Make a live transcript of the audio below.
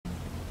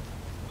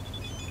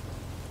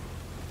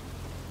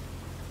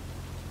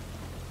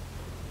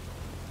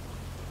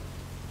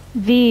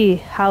V,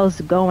 how's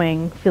it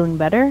going? Feeling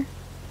better?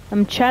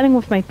 I'm chatting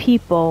with my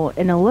people,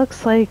 and it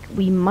looks like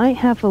we might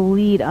have a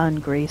lead on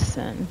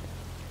Grayson.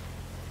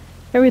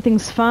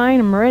 Everything's fine,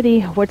 I'm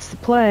ready. What's the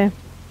play?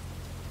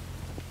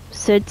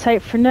 Sit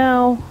tight for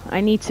now. I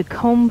need to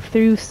comb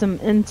through some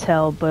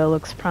intel, but it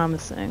looks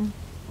promising.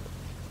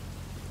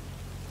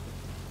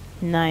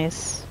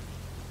 Nice.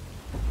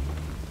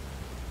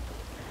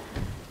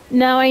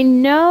 Now I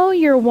know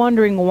you're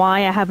wondering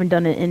why I haven't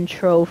done an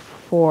intro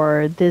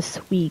for this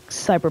week's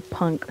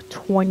Cyberpunk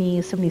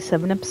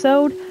 2077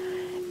 episode.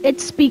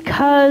 It's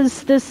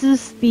because this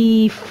is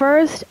the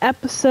first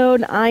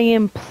episode I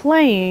am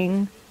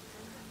playing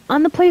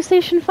on the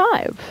PlayStation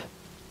 5.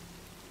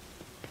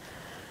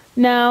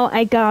 Now,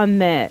 I gotta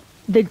admit,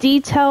 the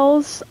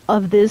details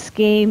of this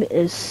game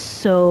is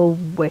so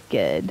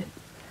wicked.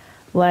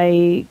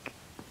 Like,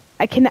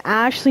 I can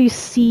actually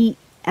see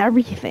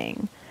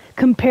everything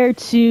compared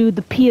to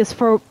the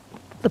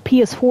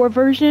PS4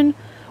 version,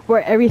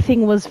 where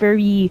everything was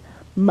very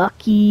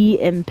mucky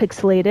and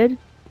pixelated.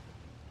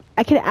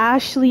 I can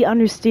actually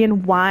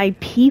understand why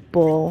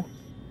people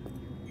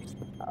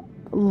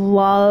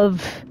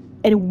love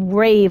and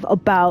rave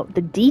about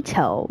the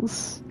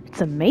details.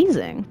 It's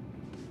amazing.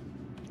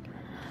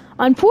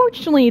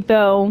 Unfortunately,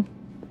 though,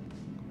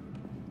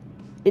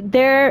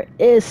 there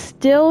is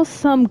still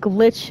some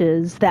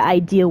glitches that I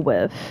deal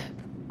with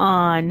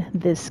on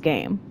this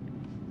game.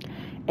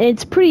 And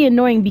it's pretty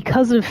annoying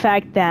because of the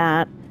fact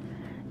that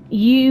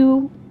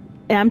and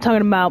I'm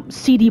talking about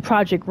CD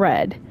Projekt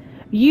Red,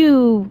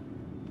 you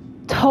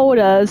told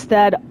us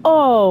that,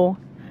 oh,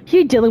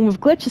 you're dealing with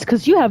glitches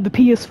because you have the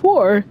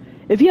PS4.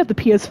 If you have the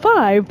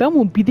PS5, that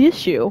won't be the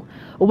issue.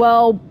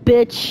 Well,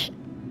 bitch,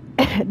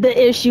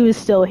 the issue is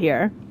still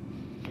here.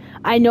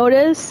 I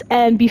noticed,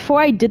 and before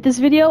I did this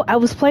video, I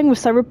was playing with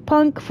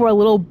Cyberpunk for a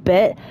little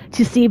bit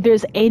to see if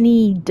there's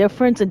any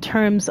difference in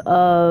terms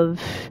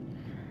of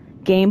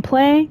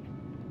gameplay.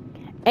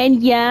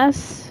 And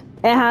yes,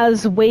 it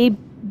has way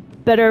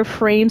better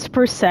frames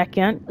per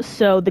second,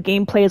 so the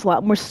gameplay is a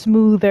lot more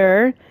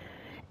smoother.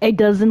 It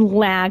doesn't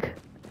lag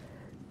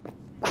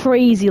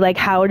crazy like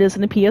how it is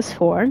in the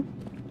PS4.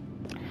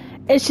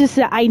 It's just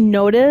that I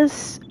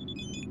notice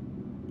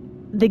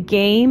the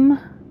game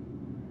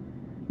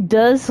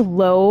does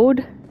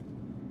load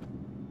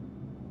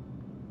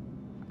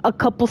a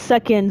couple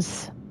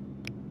seconds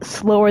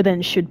slower than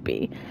it should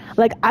be.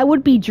 Like, I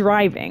would be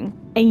driving,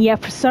 and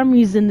yet for some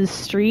reason the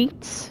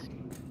streets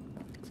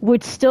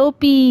would still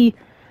be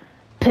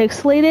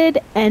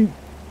pixelated and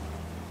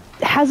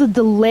has a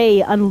delay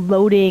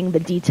unloading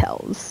the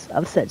details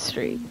of said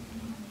street.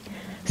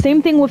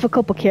 Same thing with a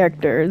couple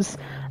characters.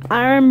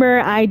 I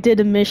remember I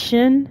did a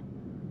mission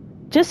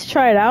just to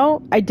try it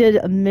out. I did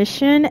a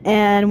mission,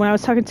 and when I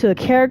was talking to a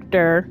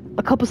character,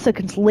 a couple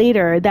seconds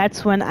later,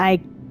 that's when I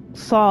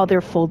saw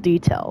their full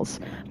details.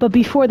 But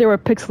before, there were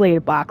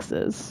pixelated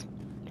boxes.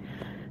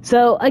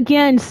 So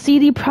again,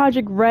 CD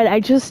Projekt Red,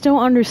 I just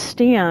don't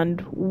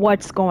understand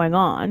what's going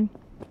on.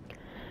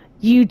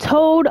 You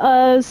told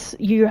us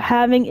you're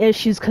having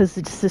issues because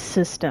it's the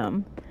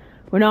system.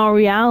 When in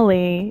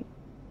reality,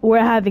 we're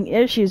having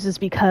issues is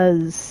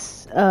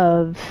because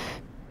of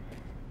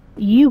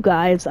you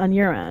guys on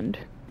your end.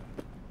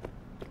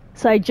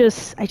 So I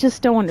just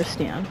don't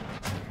understand.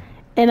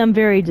 And I'm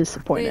very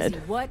disappointed.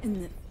 Lizzie, what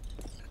in the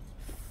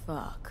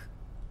fuck?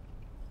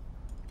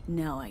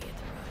 Now I get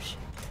the rush.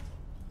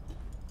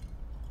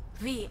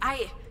 V,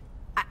 I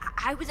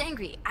was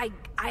angry. I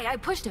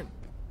pushed him.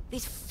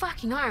 These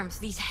fucking arms,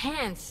 these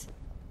hands.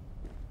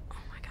 Oh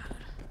my god.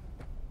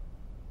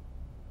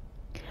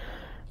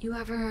 You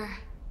ever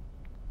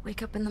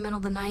wake up in the middle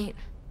of the night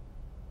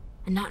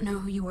and not know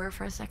who you were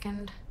for a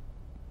second?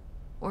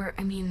 Or,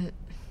 I mean,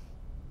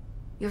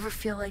 you ever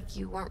feel like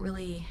you weren't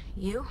really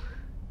you?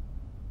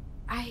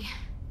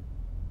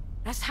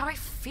 That's how I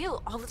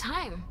feel all the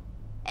time.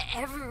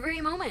 Every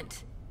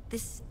moment.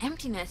 This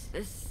emptiness,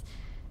 this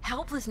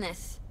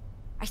helplessness.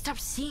 I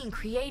stopped seeing,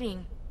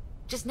 creating.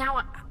 Just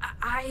now,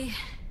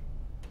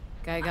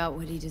 Guy got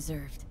what he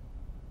deserved.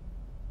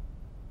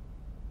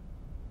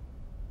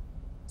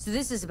 So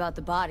this is about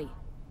the body,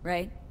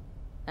 right?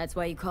 That's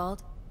why you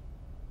called?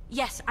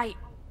 Yes,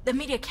 the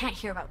media can't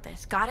hear about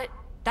this. Got it?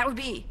 That would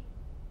be...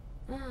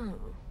 Oh.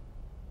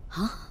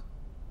 Huh?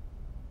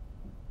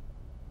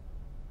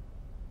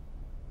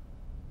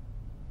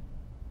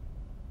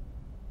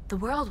 The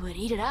world would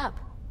eat it up.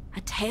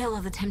 A tale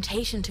of the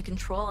temptation to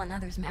control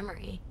another's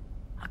memory.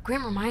 A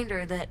grim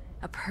reminder that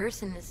a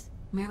person is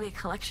merely a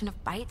collection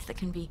of bytes that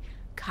can be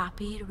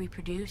copied,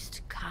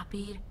 reproduced,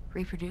 copied,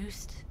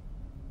 reproduced.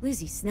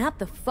 Lizzie, snap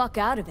the fuck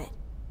out of it.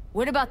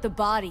 What about the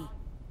body?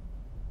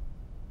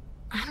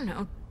 I don't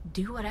know.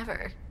 Do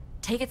whatever.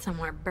 Take it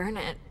somewhere. Burn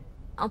it.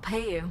 I'll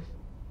pay you.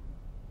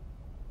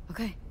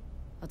 Okay,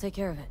 I'll take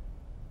care of it.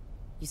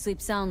 You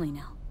sleep soundly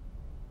now.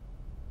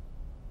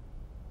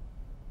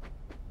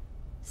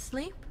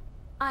 Sleep?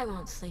 I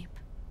won't sleep.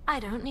 I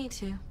don't need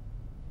to.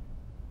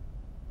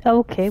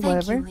 Okay, Thank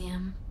whatever. you,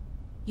 Liam.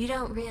 You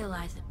don't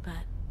realize it, but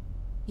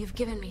you've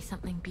given me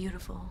something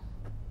beautiful.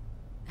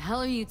 The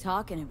hell are you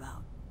talking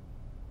about?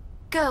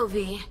 Go,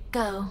 V.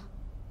 Go.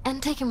 And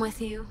take him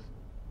with you.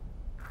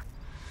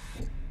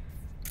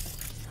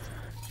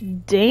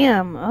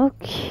 Damn,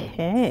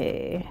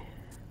 okay.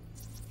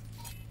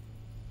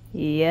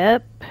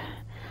 Yep.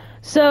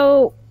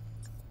 So,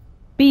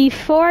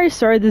 before I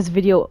started this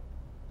video,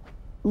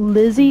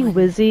 Lizzie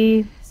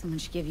Wizzy... Someone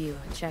should give you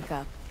a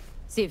checkup.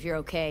 See if you're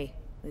okay,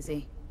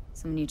 Lizzie.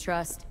 Someone you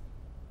trust.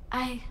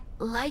 I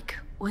like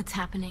what's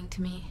happening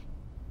to me.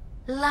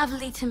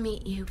 Lovely to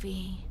meet you,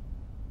 V.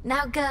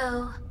 Now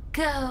go.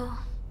 Go.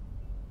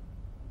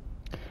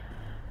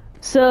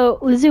 So,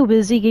 Lizzie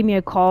Wizzy gave me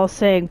a call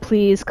saying,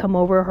 please come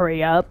over,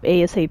 hurry up,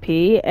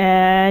 ASAP.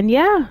 And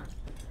yeah,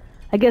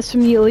 I guess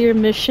from the earlier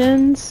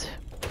missions,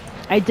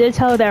 I did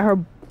tell her that her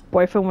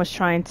boyfriend was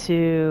trying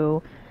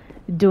to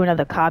do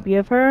another copy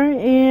of her,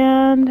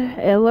 and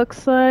it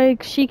looks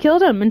like she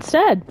killed him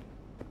instead.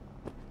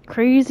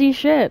 Crazy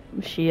shit.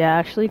 She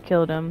actually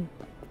killed him.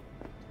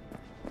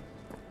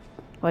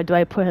 Why do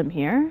I put him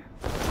here?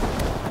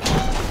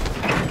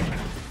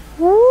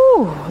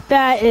 Woo!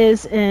 That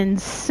is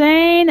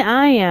insane.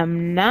 I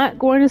am not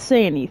going to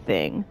say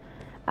anything.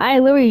 I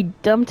literally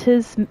dumped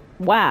his...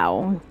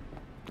 Wow.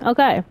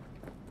 Okay.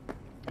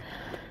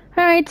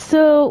 Alright,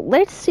 so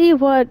let's see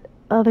what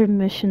other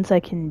missions I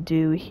can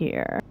do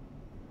here.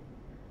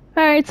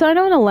 Alright, so I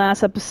know in the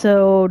last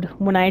episode,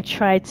 when I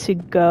tried to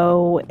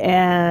go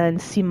and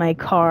see my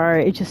car,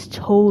 it just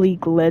totally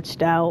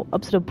glitched out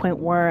up to the point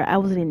where I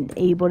wasn't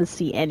able to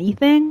see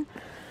anything.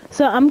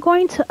 So I'm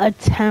going to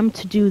attempt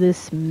to do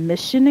this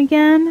mission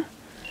again.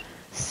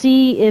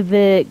 See if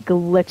it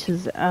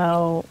glitches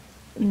out.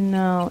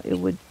 No, it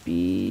would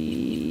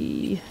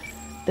be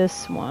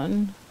this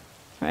one,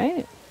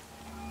 right?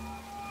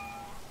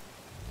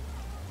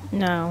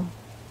 No.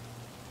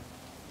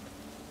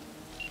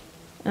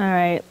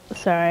 Alright,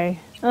 sorry.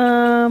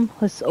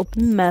 Let's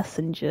open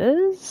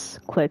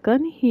messages. Click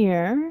on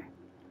here.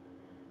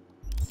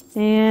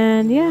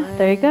 And yeah,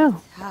 there you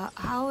go.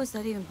 How is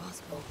that even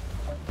possible?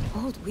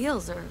 Old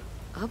wheels are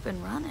up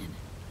and running.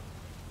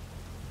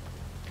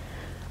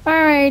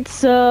 Alright,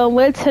 so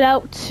let's head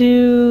out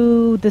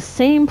to the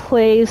same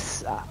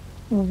place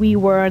we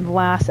were in the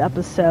last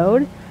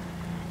episode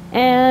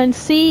and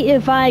see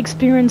if I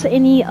experience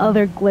any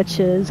other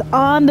glitches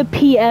on the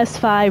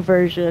PS5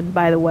 version,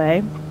 by the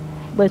way.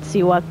 Let's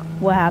see what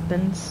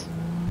happens.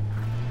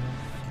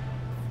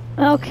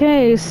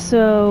 Okay,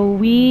 so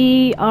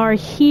we are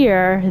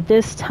here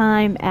this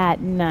time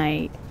at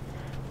night.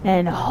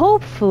 And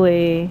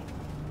hopefully,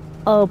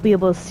 I'll be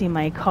able to see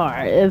my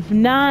car. If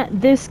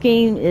not, this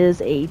game is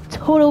a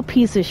total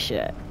piece of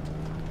shit.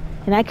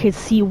 And I could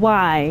see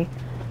why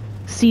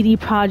CD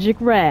Projekt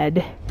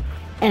Red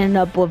ended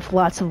up with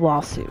lots of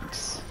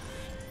lawsuits.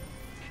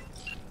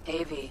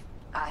 Avi,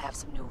 I have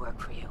some new work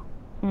for you.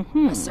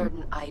 Mm-hmm. A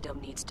certain item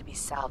needs to be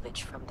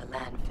salvaged from the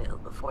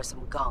landfill before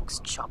some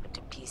gonks chop it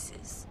to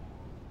pieces.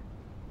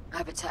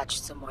 I've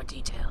attached some more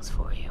details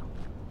for you.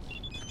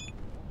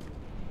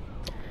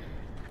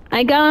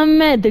 I gotta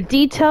admit, the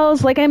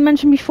details, like I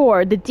mentioned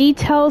before, the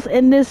details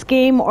in this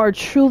game are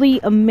truly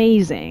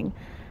amazing.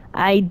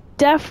 I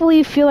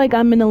definitely feel like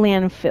I'm in a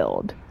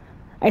landfill.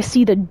 I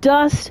see the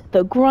dust,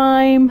 the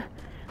grime,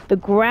 the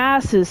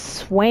grass is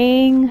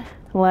swaying,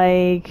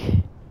 like...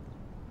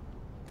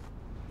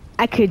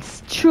 I could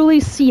truly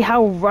see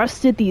how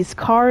rusted these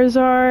cars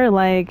are,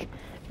 like,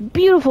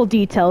 beautiful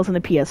details in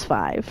the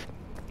PS5.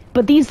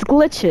 But these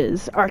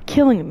glitches are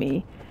killing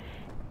me.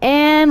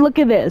 And look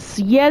at this,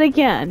 yet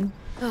again.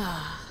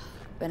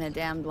 Been a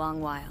damned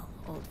long while,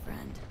 old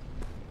friend.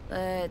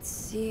 Let's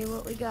see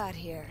what we got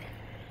here.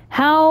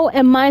 How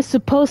am I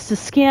supposed to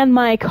scan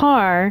my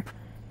car,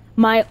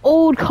 my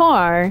old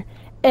car,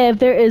 if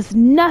there is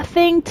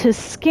nothing to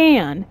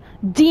scan?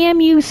 Damn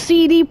you,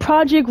 CD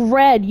Projekt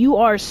Red, you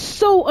are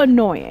so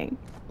annoying.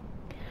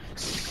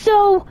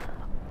 So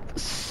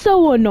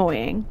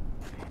annoying.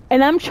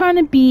 And I'm trying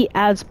to be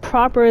as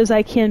proper as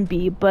I can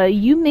be, but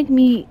you make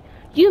me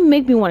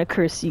want to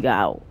curse you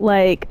out.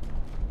 Like,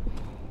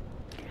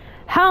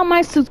 how am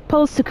I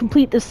supposed to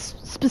complete this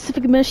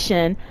specific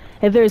mission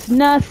if there's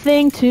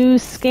nothing to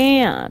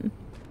scan?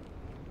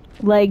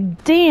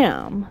 Like,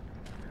 damn.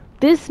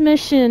 This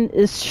mission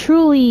is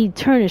truly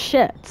turn to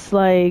shits.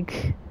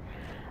 Like,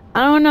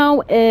 I don't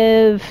know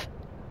if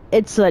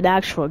it's an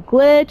actual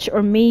glitch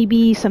or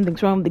maybe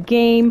something's wrong with the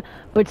game,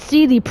 but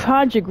CD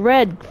Projekt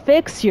Red,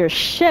 fix your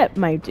shit,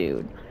 my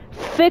dude.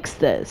 Fix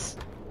this.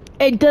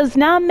 It does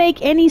not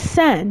make any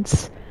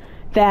sense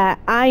that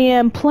I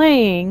am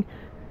playing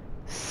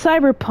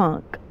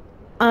Cyberpunk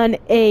on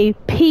a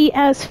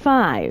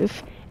PS5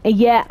 and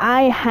yet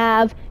I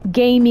have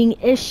gaming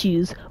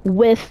issues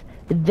with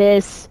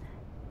this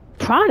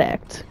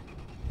product.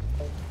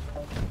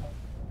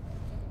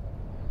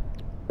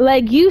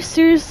 Like, you're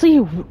seriously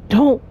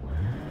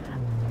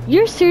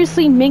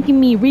making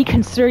me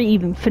reconsider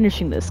even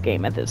finishing this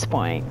game at this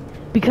point.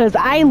 Because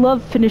I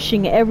love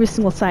finishing every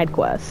single side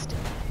quest.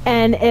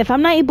 And if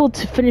I'm not able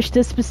to finish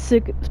this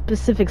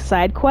specific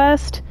side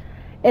quest,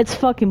 it's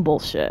fucking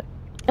bullshit.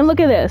 And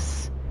look at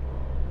this.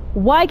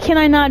 Why can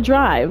I not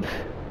drive?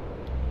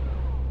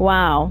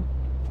 Wow.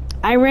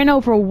 I ran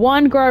over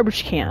one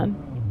garbage can,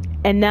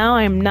 and now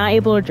I am not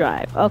able to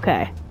drive.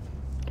 Okay.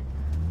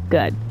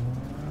 Good.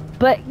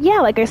 But yeah,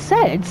 like I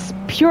said, it's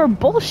pure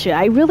bullshit.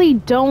 I really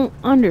don't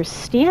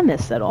understand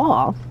this at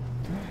all.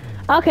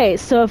 Okay,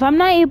 so if I'm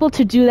not able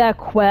to do that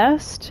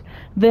quest,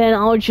 then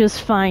I'll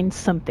just find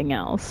something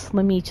else.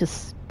 Let me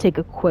just take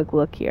a quick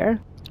look here.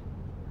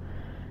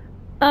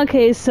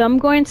 Okay, so I'm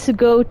going to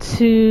go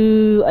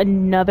to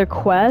another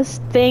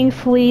quest.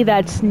 Thankfully,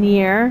 that's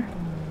near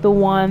the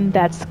one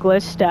that's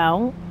glitched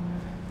out.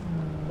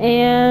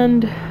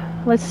 And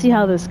let's see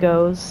how this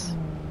goes.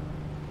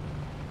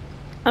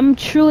 I'm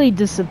truly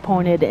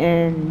disappointed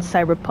in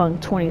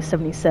Cyberpunk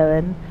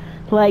 2077.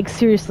 Like,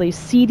 seriously,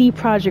 CD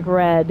Projekt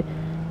Red,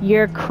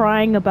 you're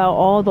crying about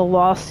all the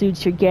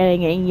lawsuits you're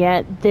getting, and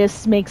yet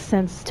this makes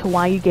sense to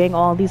why you're getting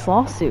all these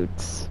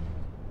lawsuits.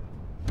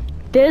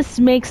 This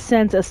makes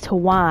sense as to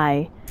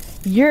why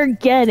you're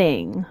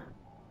getting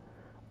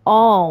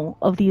all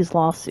of these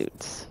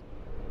lawsuits.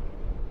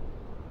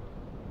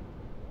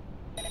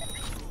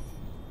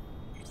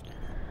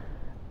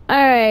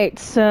 Alright,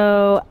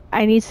 so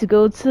I need to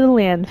go to the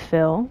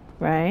landfill,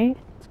 right?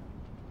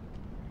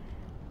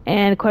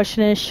 And the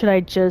question is, should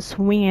I just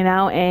wing it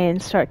out and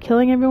start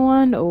killing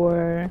everyone,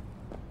 or...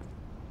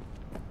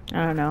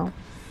 I don't know.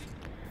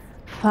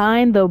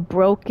 Find the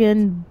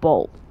broken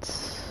bolt.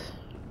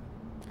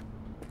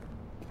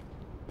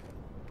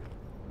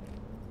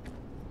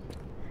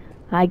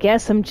 I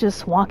guess I'm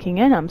just walking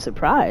in, I'm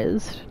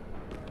surprised.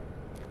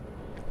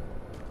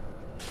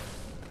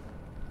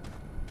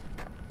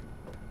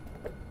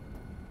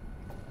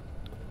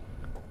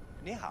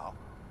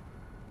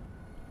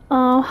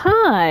 Oh,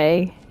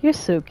 hi! You're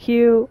so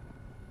cute.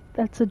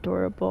 That's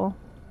adorable.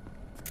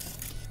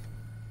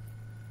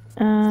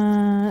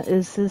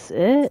 Is this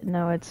it?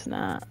 No, it's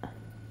not.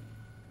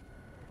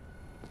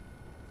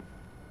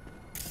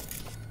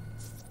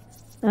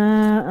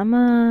 I'm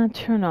gonna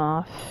turn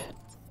off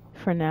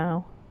for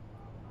now.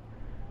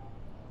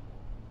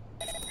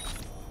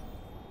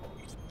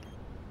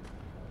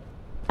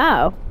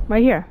 Oh,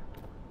 right here.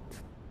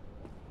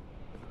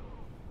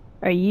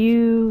 Are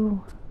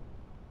you...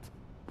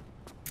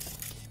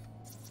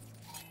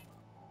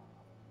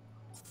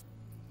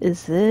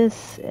 Is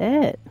this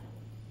it?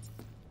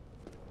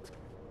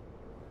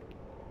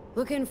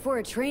 Looking for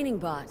a training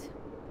bot.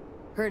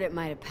 Heard it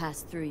might have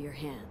passed through your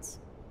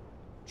hands.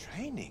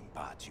 Training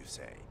bot, you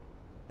say?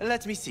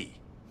 Let me see.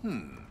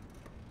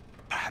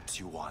 Perhaps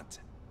you want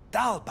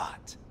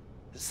Dalbot.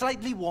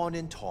 Slightly worn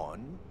and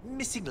torn,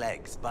 missing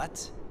legs,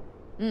 but...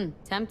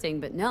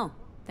 Tempting, but no.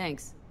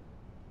 Thanks.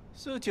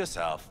 Suit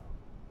yourself.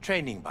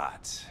 Training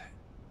bot.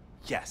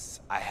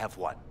 Yes, I have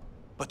one.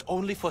 But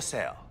only for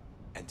sale.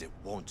 And it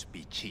won't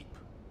be cheap.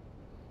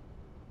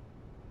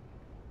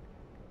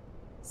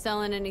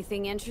 Selling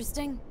anything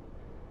interesting?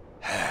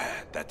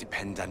 That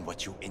depends on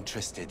what you're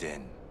interested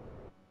in.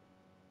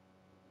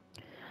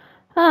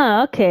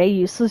 Ah, okay,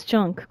 useless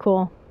junk,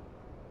 cool.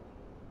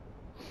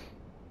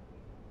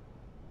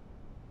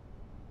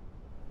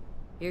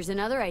 Here's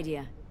another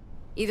idea.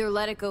 Either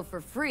let it go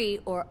for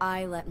free, or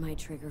I let my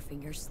trigger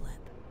finger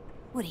slip.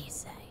 What do you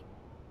say?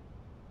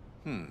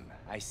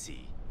 I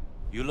see.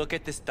 You look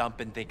at this dump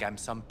and think I'm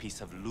some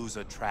piece of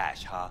loser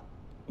trash, huh?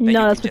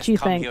 No, that's what you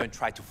come think. here and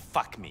try to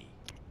fuck me.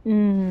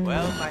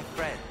 Well, my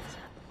friend.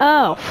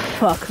 Oh,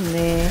 fuck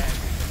me.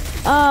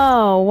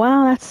 Oh,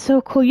 wow, that's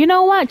so cool. You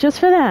know what? Just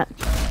for that.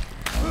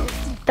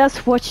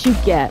 That's what you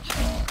get.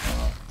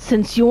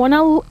 Since you want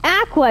to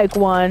act like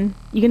one,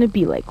 you're gonna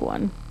be like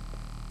one.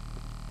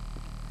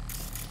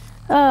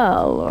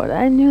 Oh, Lord,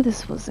 I knew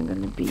this wasn't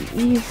gonna be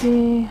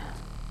easy.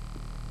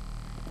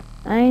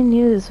 I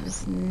knew this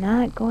was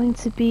not going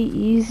to be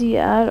easy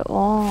at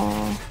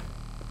all.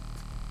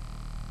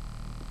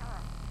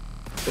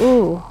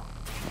 Ooh.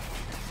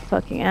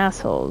 Fucking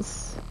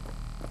assholes.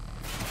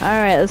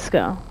 Alright, let's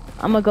go.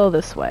 I'm gonna go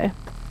this way.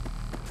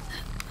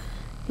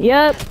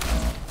 Yep.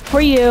 For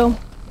you.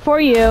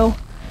 For you.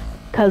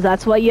 Cause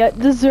that's what you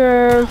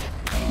deserve.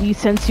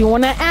 Since you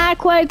wanna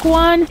act like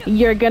one,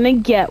 you're gonna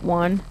get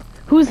one.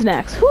 Who's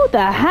next? Who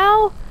the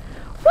hell?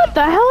 What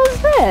the hell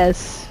is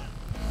this?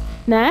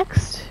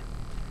 Next?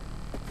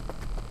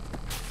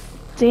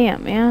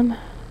 Damn, man.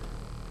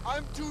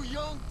 I'm too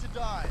young to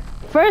die.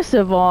 First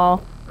of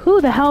all,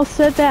 who the hell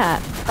said that?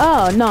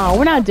 Oh, no,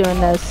 we're not doing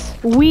this.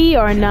 We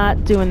are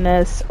not doing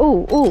this.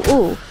 Ooh, ooh,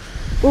 ooh.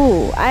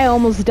 Ooh, I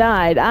almost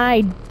died.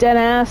 I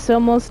deadass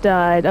almost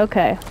died.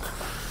 Okay.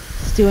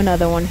 Let's do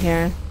another one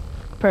here.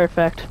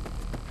 Perfect.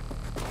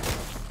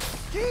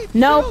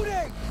 Nope.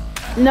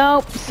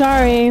 Nope.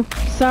 Sorry.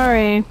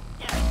 Sorry.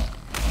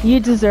 You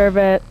deserve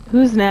it.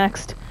 Who's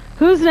next?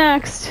 Who's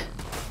next?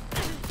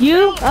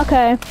 You?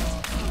 Okay.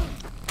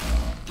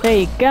 There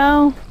you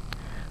go.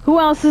 Who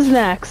else is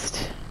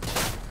next?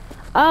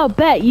 Oh,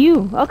 bet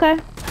you. Okay.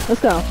 Let's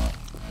go.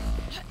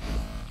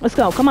 Let's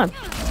go. Come on.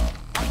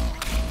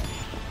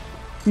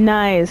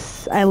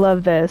 Nice. I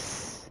love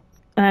this.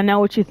 And I know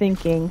what you're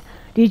thinking.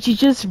 Did you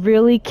just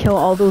really kill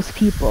all those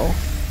people?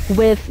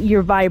 with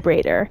your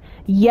vibrator.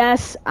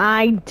 Yes,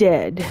 I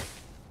did.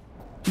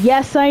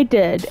 Yes, I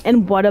did.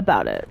 And what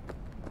about it?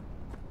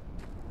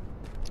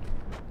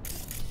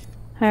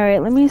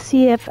 Alright, let me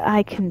see if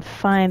I can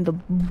find the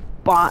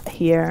bot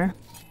here.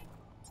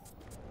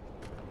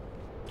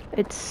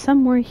 It's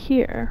somewhere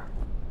here.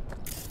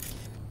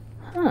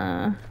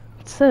 Huh.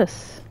 What's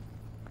this?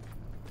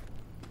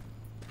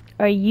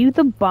 Are you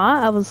the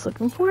bot I was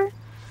looking for?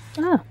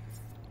 Ah,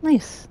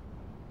 nice.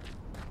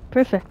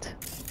 Perfect.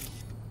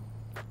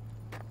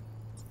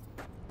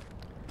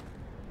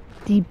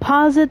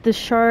 Deposit the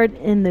shard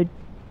in the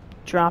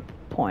drop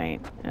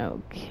point.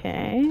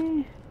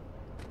 Okay.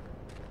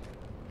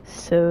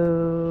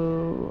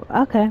 So,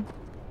 okay.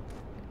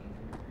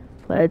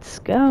 Let's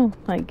go,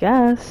 I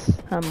guess.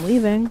 I'm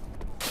leaving.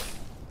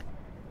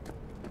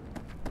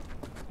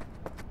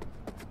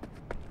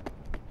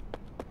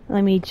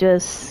 Let me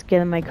just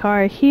get in my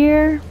car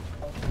here.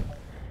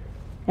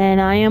 And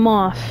I am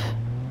off.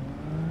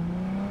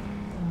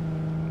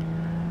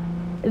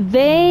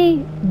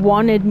 They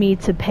wanted me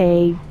to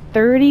pay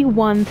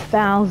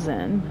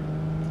 $31,000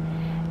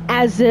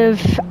 as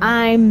if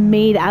I'm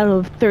made out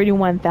of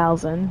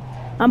 $31,000.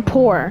 I'm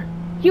poor.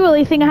 You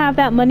really think I have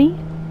that money?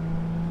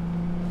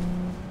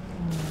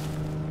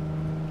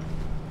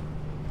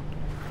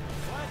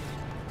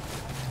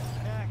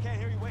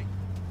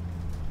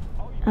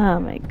 Oh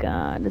my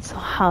god, it's a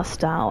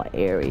hostile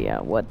area.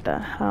 What the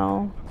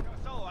hell?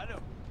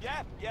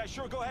 Yeah,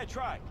 sure, go ahead,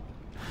 try.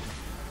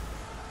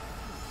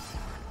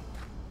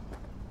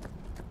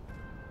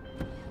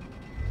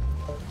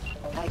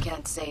 I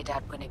can't say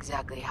that went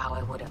exactly how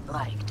I would have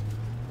liked,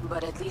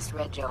 but at least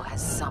Red Joe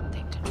has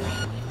something to train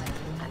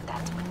with, and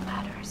that's what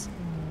matters.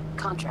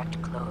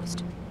 Contract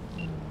closed.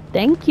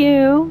 Thank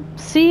you.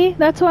 See,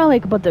 that's what I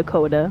like about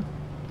Dakota.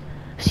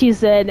 She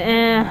said,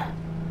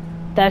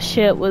 that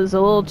shit was a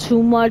little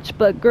too much,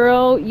 but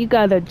girl, you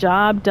got the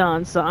job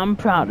done, so I'm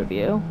proud of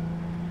you.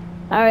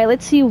 Alright,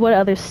 let's see what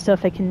other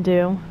stuff I can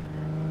do.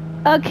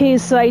 Okay,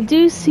 so I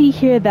do see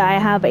here that I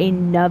have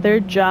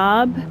another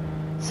job.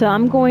 So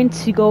I'm going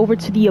to go over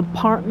to the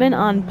apartment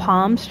on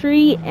Palm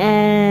Street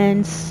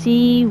and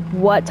see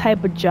what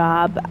type of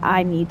job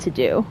I need to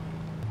do.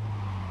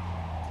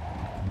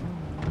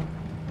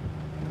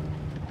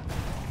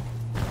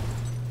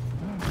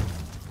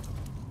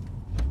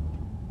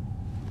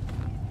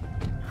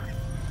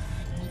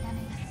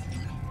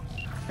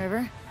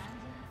 River?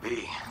 V,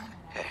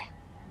 hey.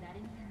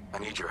 I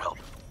need your help.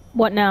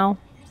 What now?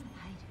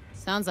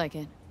 Sounds like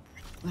it.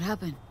 What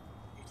happened?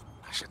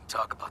 I shouldn't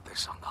talk about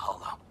this on the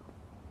holo.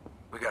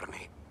 We gotta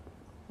meet.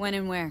 When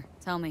and where?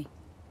 Tell me.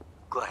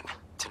 Glenn,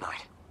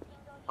 tonight.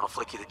 I'll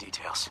flick you the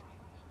details.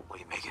 Will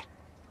you make it?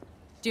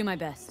 Do my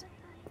best.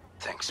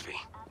 Thanks, V.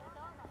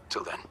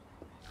 Till then.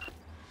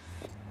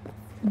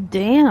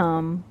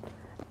 Damn.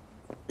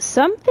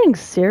 Something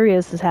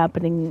serious is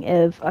happening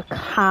if a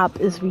cop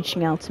is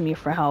reaching out to me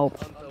for help.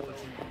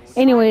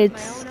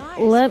 Anyways,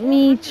 let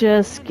me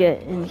just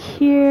get in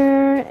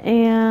here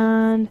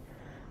and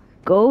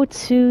go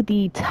to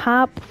the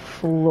top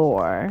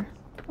floor.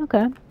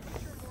 Okay.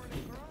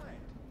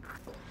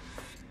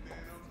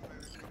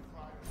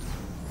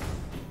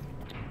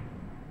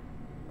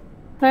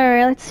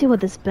 Alright, let's see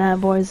what this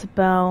bad boy is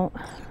about.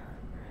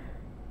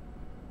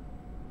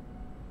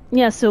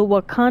 Yeah, so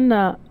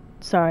Wakanda,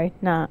 sorry,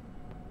 not,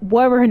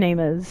 whatever her name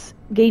is,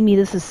 gave me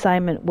this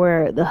assignment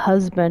where the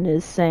husband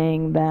is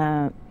saying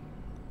that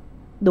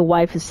the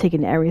wife is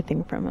taking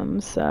everything from him,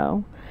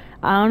 so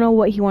I don't know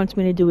what he wants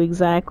me to do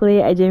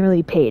exactly. I didn't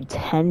really pay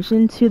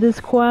attention to this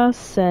quest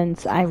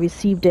since I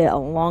received it a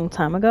long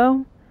time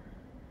ago.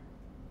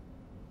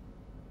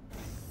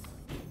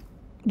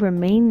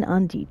 Remain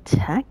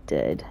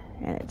undetected,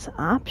 and it's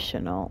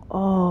optional.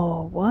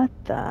 Oh, what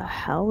the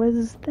hell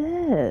is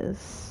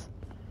this?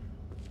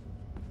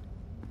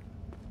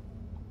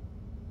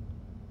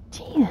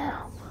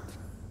 Damn.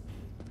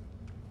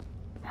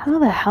 How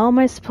the hell am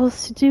I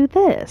supposed to do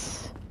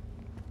this?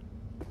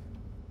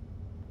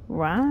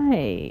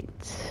 Right.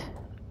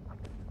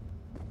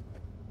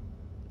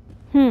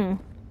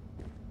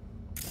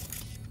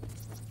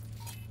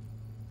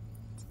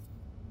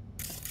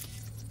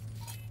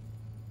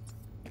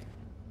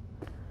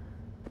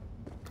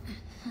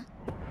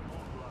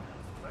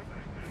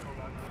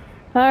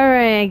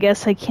 Alright, I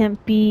guess I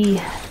can't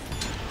be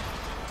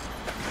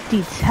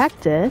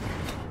detected.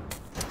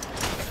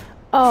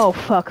 Oh,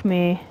 fuck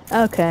me.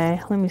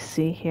 Okay, let me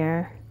see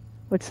here.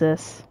 What's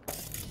this?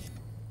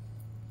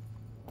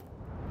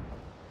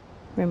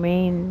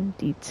 Remain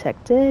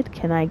detected?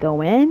 Can I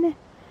go in?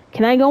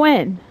 Can I go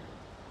in?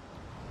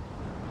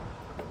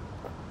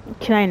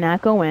 Can I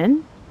not go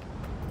in?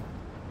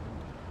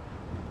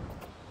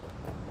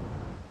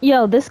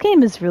 Yo, this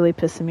game is really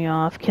pissing me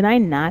off. Can I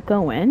not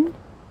go in?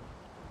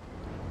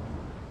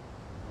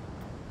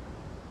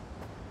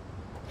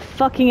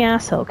 Fucking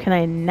asshole, can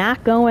I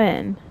not go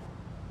in?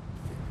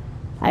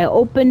 I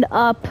opened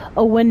up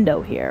a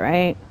window here,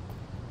 right?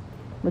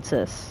 What's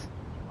this?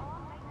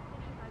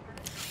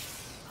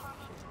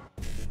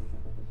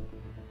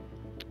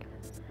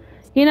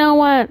 You know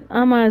what?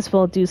 I might as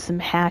well do some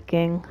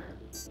hacking.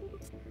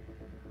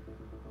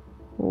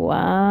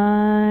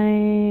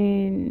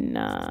 Why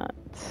not?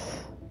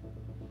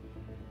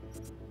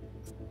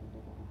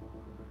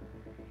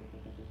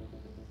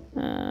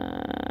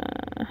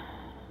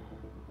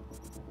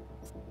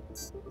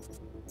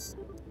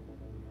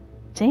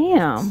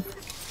 Damn.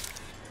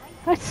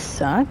 That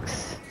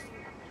sucks.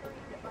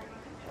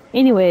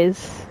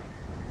 Anyways.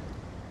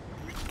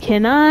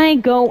 Can I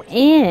go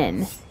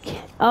in?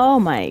 Oh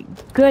my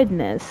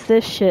goodness.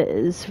 This shit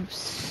is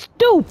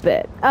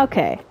stupid.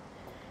 Okay.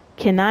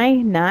 Can I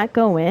not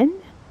go in?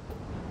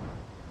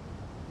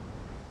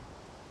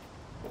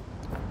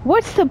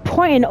 What's the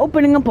point in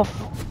opening up a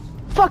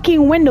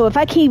fucking window if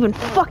I can't even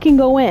fucking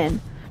go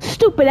in?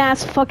 Stupid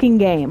ass fucking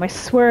game. I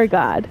swear to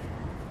God.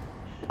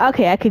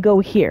 Okay, I could go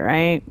here,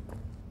 right?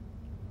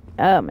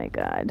 Oh my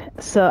God.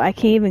 So I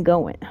can't even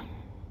go in.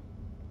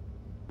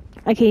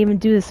 I can't even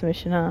do this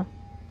mission, huh?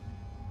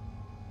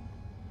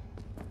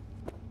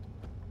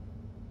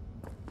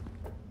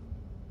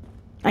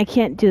 I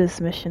can't do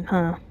this mission,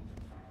 huh?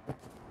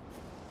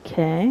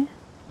 Okay.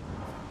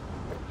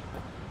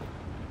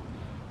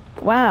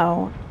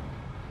 Wow.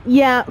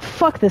 Yeah,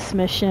 fuck this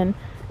mission.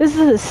 This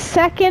is the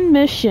second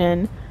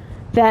mission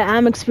that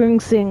I'm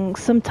experiencing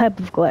some type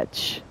of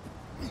glitch.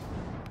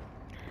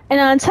 And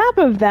on top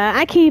of that,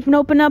 I can't even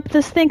open up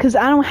this thing because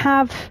I don't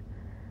have...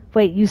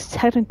 Wait, use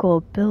technical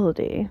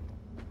ability.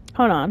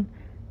 Hold on.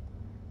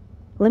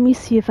 Let me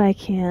see if I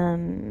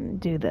can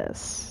do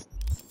this.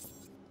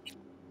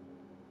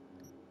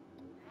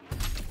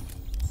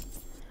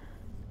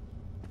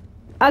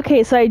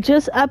 Okay, so I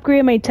just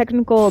upgraded my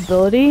technical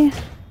ability.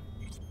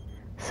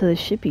 So this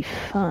should be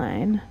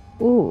fine.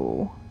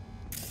 Ooh.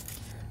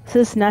 So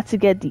this is not to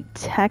get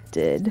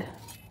detected.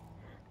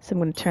 So I'm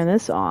going to turn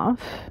this off.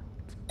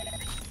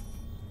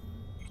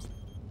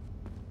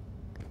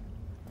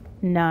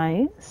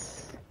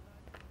 Nice.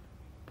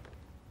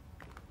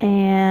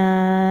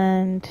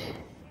 And...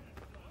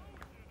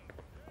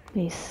 let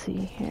me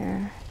see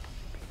here.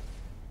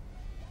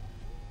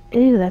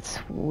 Ew, that's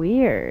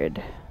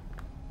weird.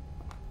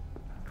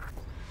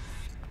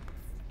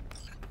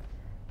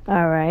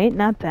 Alright,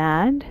 not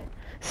bad.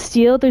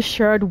 Steal the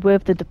shard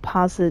with the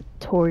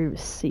depository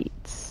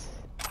receipts.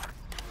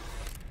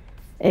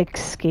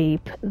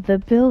 Escape the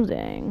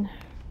building.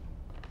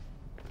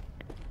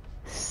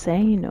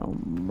 Say no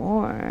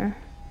more.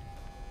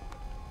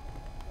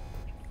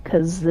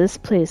 'Cause this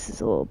place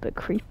is a little bit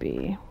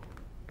creepy.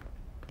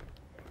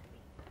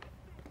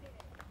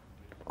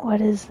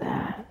 What is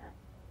that?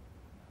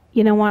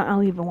 You know what? I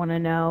don't even want to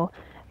know.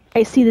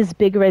 I see this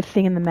big red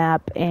thing in the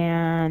map,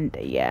 and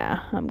yeah,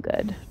 I'm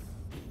good.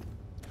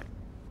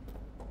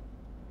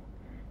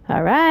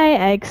 Alright,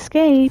 I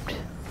escaped.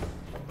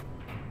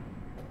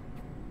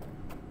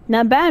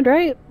 Not bad,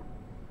 right?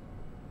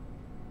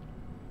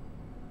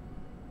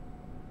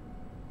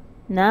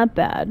 Not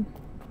bad.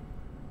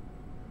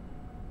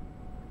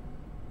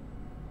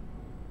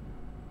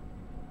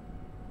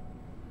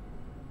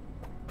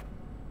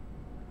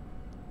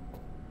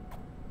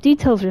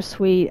 Details are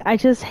sweet. I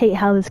just hate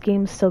how this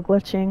game's still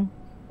glitching.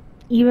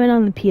 Even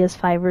on the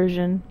PS5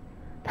 version.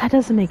 That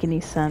doesn't make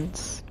any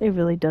sense. It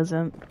really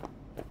doesn't.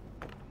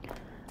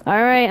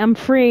 Alright, I'm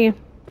free.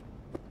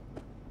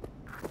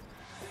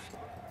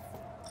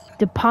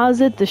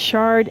 Deposit the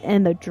shard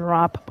in the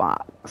drop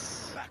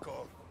box.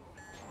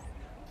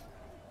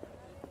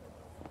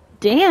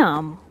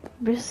 Damn!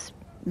 There's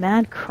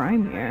mad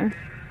crime here.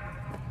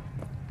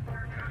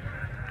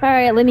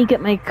 Alright, let me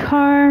get my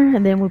car,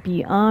 and then we'll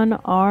be on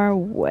our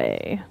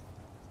way.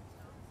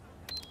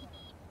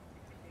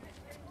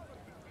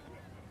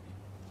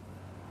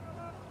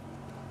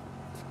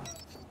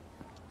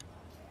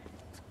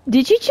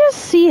 Did you just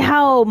see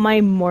how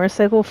my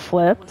motorcycle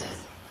flipped?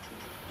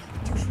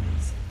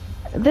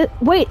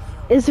 Wait,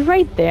 is it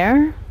right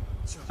there?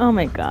 Oh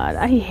my god,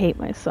 I hate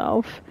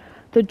myself.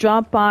 The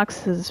drop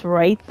box is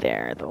right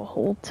there the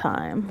whole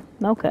time.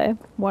 Okay,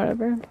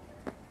 whatever.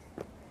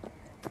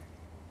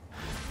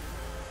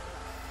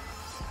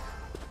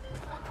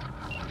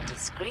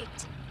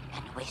 Discreet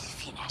and with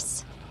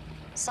finesse.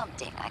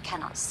 Something I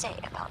cannot say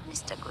about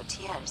Mr.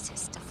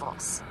 Gutierrez's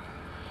divorce.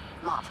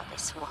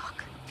 Marvelous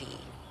work, V.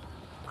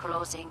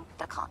 Closing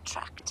the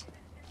contract.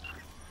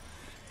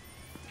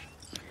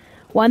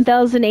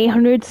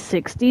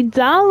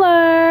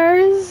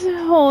 $1,860.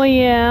 Oh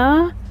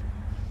yeah.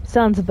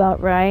 Sounds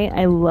about right.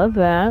 I love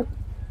that.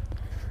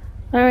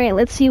 Alright,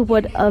 let's see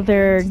what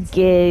other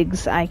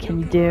gigs I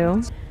can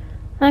do.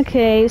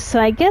 Okay, so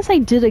I guess I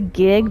did a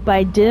gig, but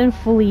I didn't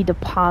fully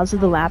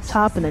deposit the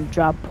laptop and then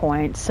drop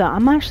points. So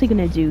I'm actually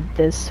gonna do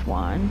this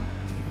one.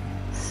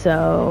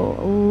 So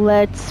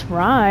let's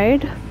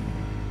ride.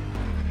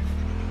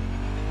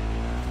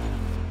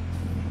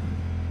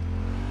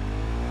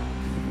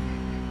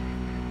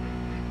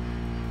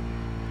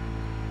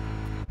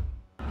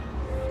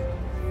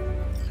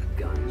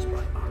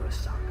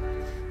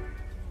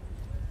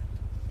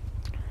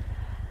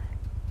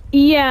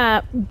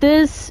 Yeah,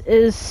 this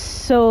is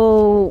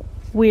so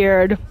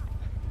weird.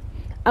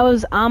 I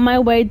was on my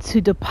way to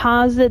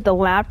deposit the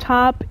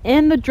laptop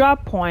in the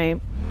drop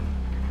point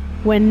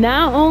when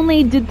not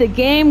only did the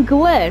game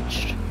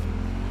glitch,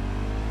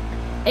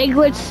 it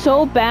glitched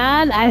so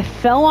bad I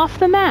fell off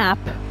the map.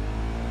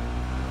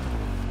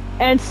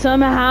 And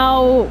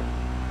somehow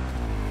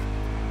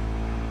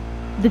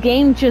the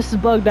game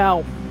just bugged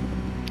out.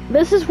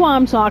 This is what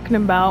I'm talking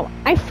about.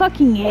 I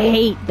fucking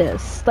hate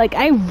this. Like,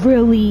 I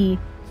really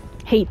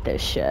hate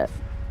this shit.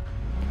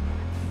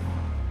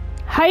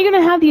 How are you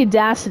gonna have the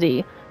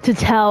audacity to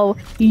tell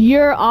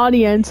your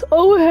audience,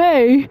 oh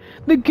hey,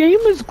 the game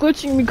is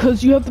glitching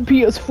because you have the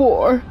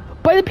PS4.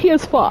 Buy the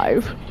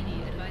PS5.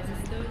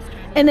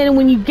 And then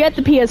when you get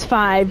the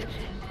PS5,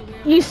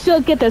 you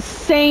still get the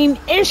same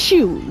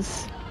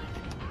issues.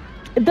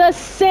 The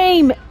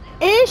same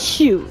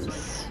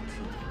issues.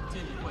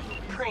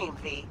 Cream,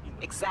 V.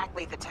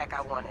 Exactly the tech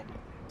I wanted.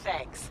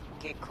 Thanks.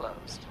 Gig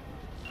closed.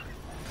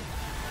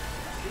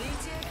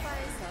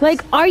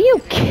 Like, are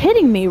you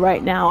kidding me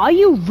right now? Are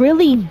you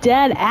really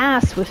dead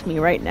ass with me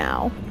right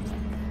now?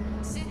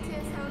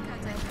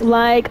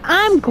 Like,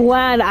 I'm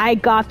glad I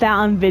got that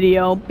on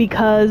video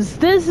because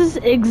this is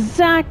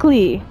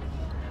exactly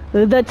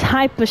the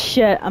type of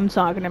shit I'm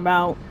talking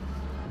about.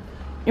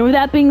 And with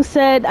that being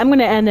said, I'm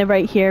gonna end it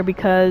right here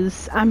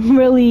because I'm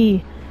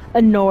really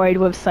annoyed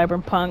with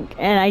Cyberpunk,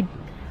 and I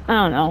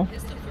don't know.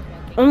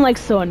 I'm like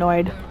so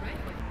annoyed.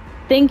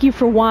 Thank you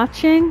for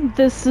watching.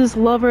 This is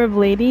Lover of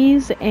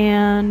Ladies,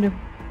 and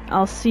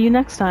I'll see you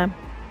next time.